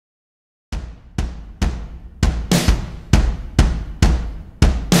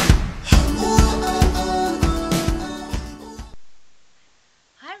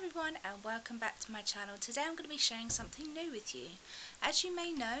everyone and welcome back to my channel. Today I'm going to be sharing something new with you. As you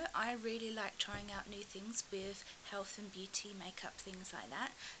may know, I really like trying out new things with health and beauty, makeup, things like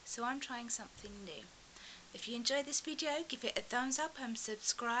that. So I'm trying something new. If you enjoyed this video, give it a thumbs up and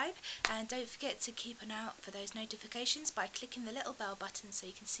subscribe, and don't forget to keep an eye out for those notifications by clicking the little bell button so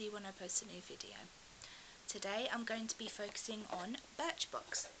you can see when I post a new video. Today I'm going to be focusing on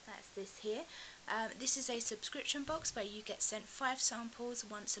Birchbox. That's this here. This is a subscription box where you get sent 5 samples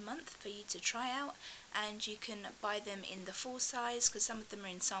once a month for you to try out, and you can buy them in the full size because some of them are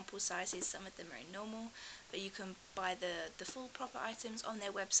in sample sizes, some of them are in normal, but you can buy the full proper items on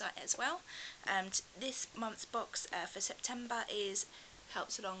their website as well. And this month's box for September is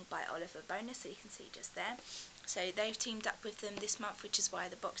helped along by Oliver Bonus, so you can see just there. So they've teamed up with them this month, which is why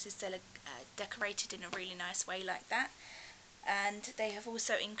the box is still decorated in a really nice way like that. And they have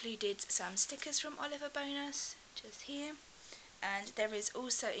also included some stickers from Oliver Bonus, just here. And there is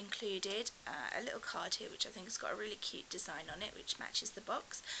also included a little card here, which I think has got a really cute design on it, which matches the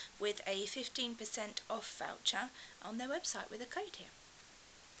box, with a 15% off voucher on their website with a code here,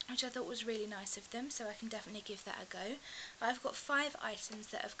 which I thought was really nice of them, so I can definitely give that a go. I've got 5 items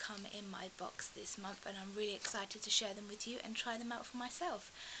that have come in my box this month, and I'm really excited to share them with you and try them out for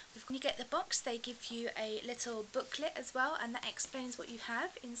myself. When you get the box, they give you a little booklet as well, and that explains what you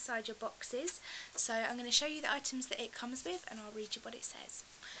have inside your boxes. So I'm going to show you the items that it comes with, and I'll read you what it says.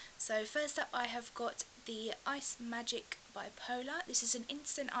 So first up, I have got the Ice Magic Bipolar. This is an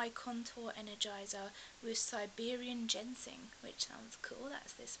instant eye contour energizer with Siberian ginseng, which sounds cool.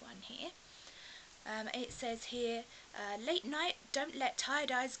 That's this one here. It says here, late night, don't let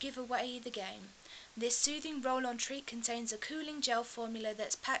tired eyes give away the game. This soothing roll-on treat contains a cooling gel formula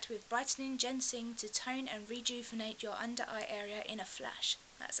that's packed with brightening ginseng to tone and rejuvenate your under-eye area in a flash.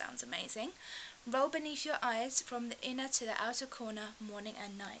 That sounds amazing. Roll beneath your eyes from the inner to the outer corner, morning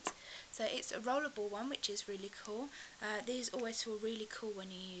and night. So it's a rollable one, which is really cool. These always feel really cool when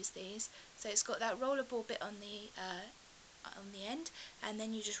you use these. So it's got that rollable bit on the end, and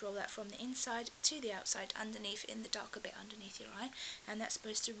then you just roll that from the inside to the outside underneath, in the darker bit underneath your eye, and that's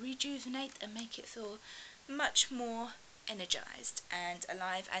supposed to rejuvenate and make it feel much more energized and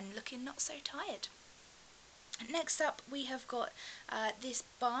alive and looking not so tired. Next up, we have got this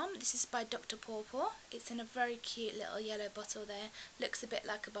balm. This is by Dr. Pawpaw. It's in a very cute little yellow bottle there. Looks a bit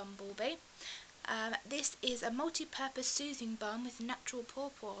like a bumblebee. This is a multi-purpose soothing balm with natural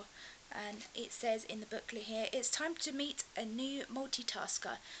pawpaw. And it says in the booklet here, it's time to meet a new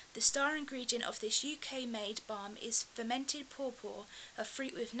multitasker. The star ingredient of this UK-made balm is fermented pawpaw, a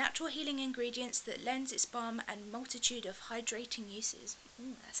fruit with natural healing ingredients that lends its balm a multitude of hydrating uses.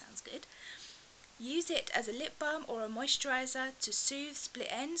 Ooh, that sounds good. Use it as a lip balm or a moisturizer to soothe split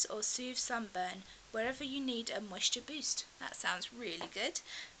ends or soothe sunburn, wherever you need a moisture boost. That sounds really good.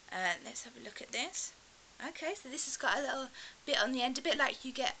 Let's have a look at this. Okay, so this has got a little bit on the end, a bit like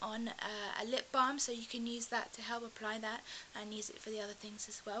you get on a lip balm, so you can use that to help apply that and use it for the other things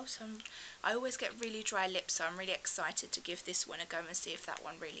as well. So I always get really dry lips, so I'm really excited to give this one a go and see if that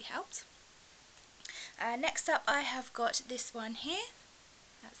one really helps. Next up, I have got this one here.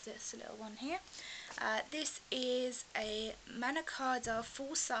 That's this little one here. This is a Manicarda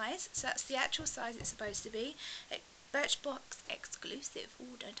full size, so that's the actual size it's supposed to be. Birchbox exclusive.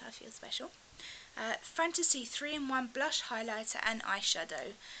 Ooh, don't I feel special? Fantasy 3-in-1 blush, highlighter and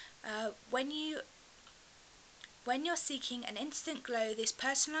eyeshadow. When you're seeking an instant glow, this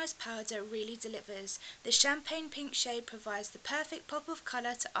personalised powder really delivers. The champagne pink shade provides the perfect pop of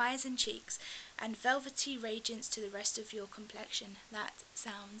colour to eyes and cheeks, and velvety radiance to the rest of your complexion. That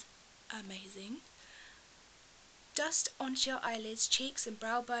sounds amazing. Dust onto your eyelids, cheeks and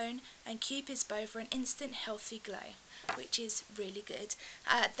brow bone, and Cupid's bow for an instant healthy glow, which is really good.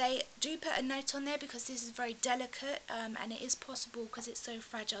 They do put a note on there because this is very delicate, and it is possible, because it's so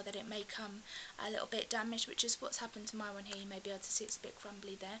fragile, that it may come a little bit damaged, which is what's happened to my one here. You may be able to see it's a bit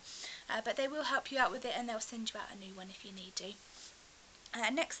crumbly there, but they will help you out with it, and they'll send you out a new one if you need to.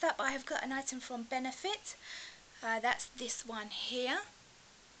 Next up, I have got an item from Benefit. That's this one here.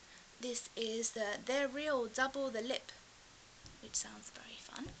 This is They're Real Double the Lip, which sounds very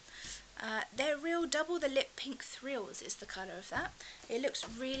fun. They're Real Double the Lip Pink Thrills is the colour of that. It looks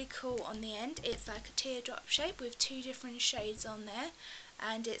really cool on the end. It's like a teardrop shape with 2 different shades on there,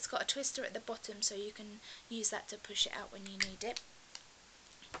 and it's got a twister at the bottom, so you can use that to push it out when you need it.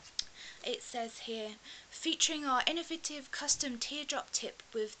 It says here, featuring our innovative custom teardrop tip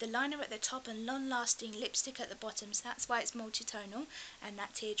with the liner at the top and long-lasting lipstick at the bottom, so that's why it's multi-tonal and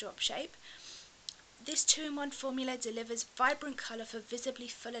that teardrop shape. This 2-in-1 formula delivers vibrant colour for visibly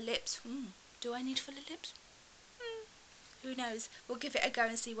fuller lips. Do I need fuller lips? who knows, we'll give it a go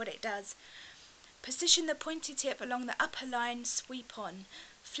and see what it does. Position the pointy tip along the upper line, sweep on.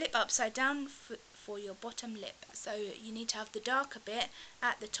 Flip upside down for your bottom lip. So you need to have the darker bit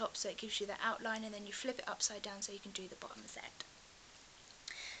at the top so it gives you the outline, and then you flip it upside down so you can do the bottom set.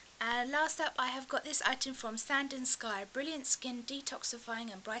 And last up, I have got this item from Sand and Sky, Brilliant Skin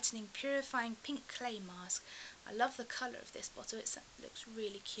Detoxifying and Brightening Purifying Pink Clay Mask. I love the colour of this bottle, it looks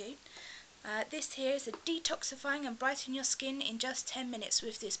really cute. This here is a detoxifying and brighten your skin in just 10 minutes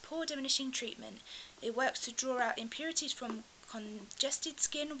with this pore diminishing treatment. It works to draw out impurities from congested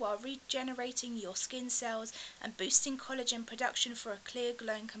skin while regenerating your skin cells and boosting collagen production for a clear,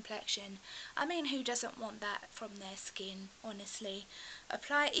 glowing complexion. I mean, who doesn't want that from their skin, honestly?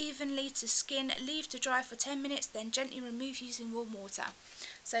 Apply evenly to skin, leave to dry for 10 minutes, then gently remove using warm water.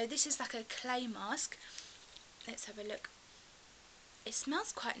 So this is like a clay mask. Let's have a look. It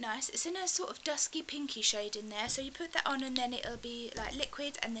smells quite nice. It's in a sort of dusky pinky shade in there, so you put that on and then it'll be like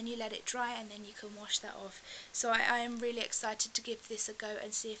liquid, and then you let it dry and then you can wash that off. So I am really excited to give this a go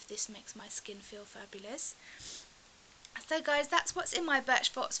and see if this makes my skin feel fabulous. So guys, that's what's in my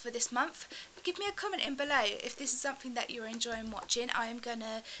Birchbox for this month. Give me a comment in below if this is something that you're enjoying watching. I am going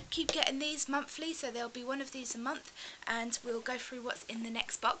to keep getting these monthly, so there'll be one of these a month, and we'll go through what's in the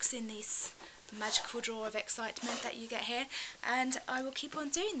next box in this magical drawer of excitement that you get here, and I will keep on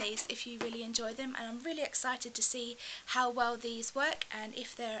doing these if you really enjoy them, and I'm really excited to see how well these work, and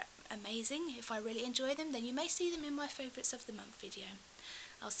if they're amazing, if I really enjoy them, then you may see them in my favourites of the month video.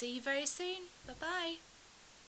 I'll see you very soon. Bye bye.